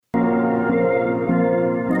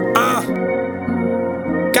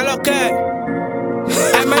lo que?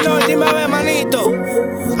 El menor, dime a ver, manito.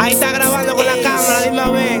 Ahí está grabando con la cámara, dime a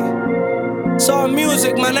ver.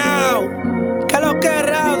 AlexFlyMusic, manao. ¿Qué lo que,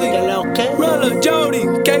 Rowdy? ¿Qué lo que? Rollo, Jody,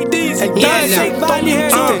 KD, mierda. Bunny,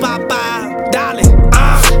 gente. Papá, dale.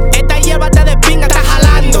 Esta hierba te de pinga, está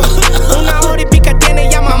jalando. Una hora y pica tiene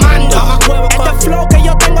ya mamando. Este flow que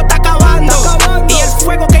yo tengo está acabando. Y el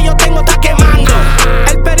fuego que yo tengo está quemando.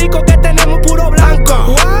 El perico que tenemos puro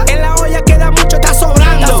blanco. En la olla queda mucho, está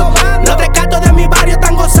sobrando. Los tres cartos de mi barrio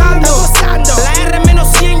están gozando. La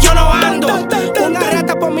R-100 yo no ando. Una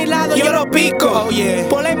rata por mi lado yo lo pico.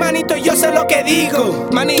 Por ahí, manito, yo sé lo que digo.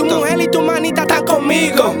 Tu mujer y tu manita están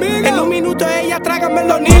conmigo. En un minuto ella trágame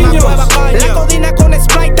los niños. La codina con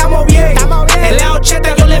Sprite estamos bien. En la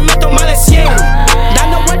 80 yo le meto más de 100.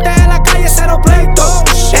 Dando vueltas en la calle, cero pleito.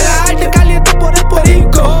 En la arte caliente por el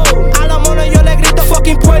perico. A los monos yo le grito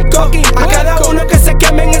fucking puerco. A cada uno que se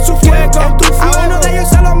quemen en su fuego. A uno de ellos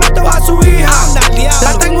se lo meto a su hija.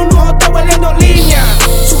 La tengo en un hotel hueliendo línea.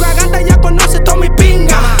 Su garganta ya conoce toda mi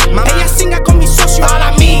pinga. Ella singa con mi socio a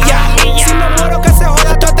la milla. Si me muero que se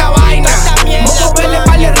joda toda esta vaina. Moco verle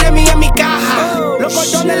pa'l el Remy en mi caja. Los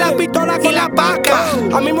cordones, la pistola y la paca.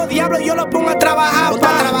 Al mismo diablo yo lo pongo a trabajar,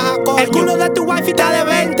 pa. El culo de tu wifi está de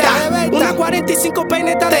venta. Una 45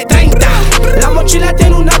 peineta de 30. La mochila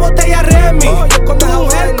tiene una botella Remy. Tu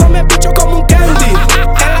mujer come bicho como un candy.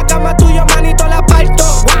 En la cama tuya, manito, la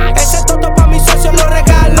parto. Ese toto pa' mi socio lo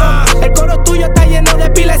regalo. El coro tuyo está lleno de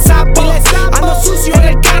pile sapo. Ando sucio en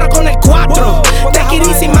el carro con el 4. Te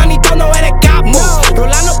quirisi, manito, no eres capo.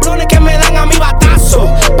 Rolando blones que me dan a mi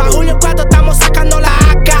batazo. Pa' Julio 4 estamos sacando la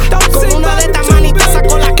AK. Con una de estas manitas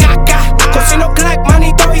saco la caca. Cocino crack,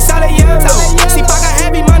 manito, y sale hielo. Si pagas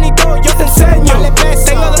heavy, manito, yo te enseño.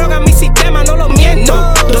 Tengo droga en mi sistema, no lo miento.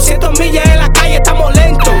 200 millas en la calle, estamos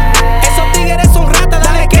lentos. Esos tigres son ratas,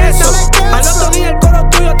 dale queso. Al otro día el coro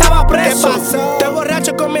tuyo estaba preso. Estoy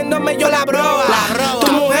borracho comiéndome yo la broa.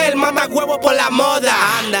 Tu mujer mata huevo por la moda.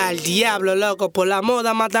 Anda, el diablo, loco. Por la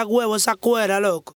moda mata huevo esa cuera, loco.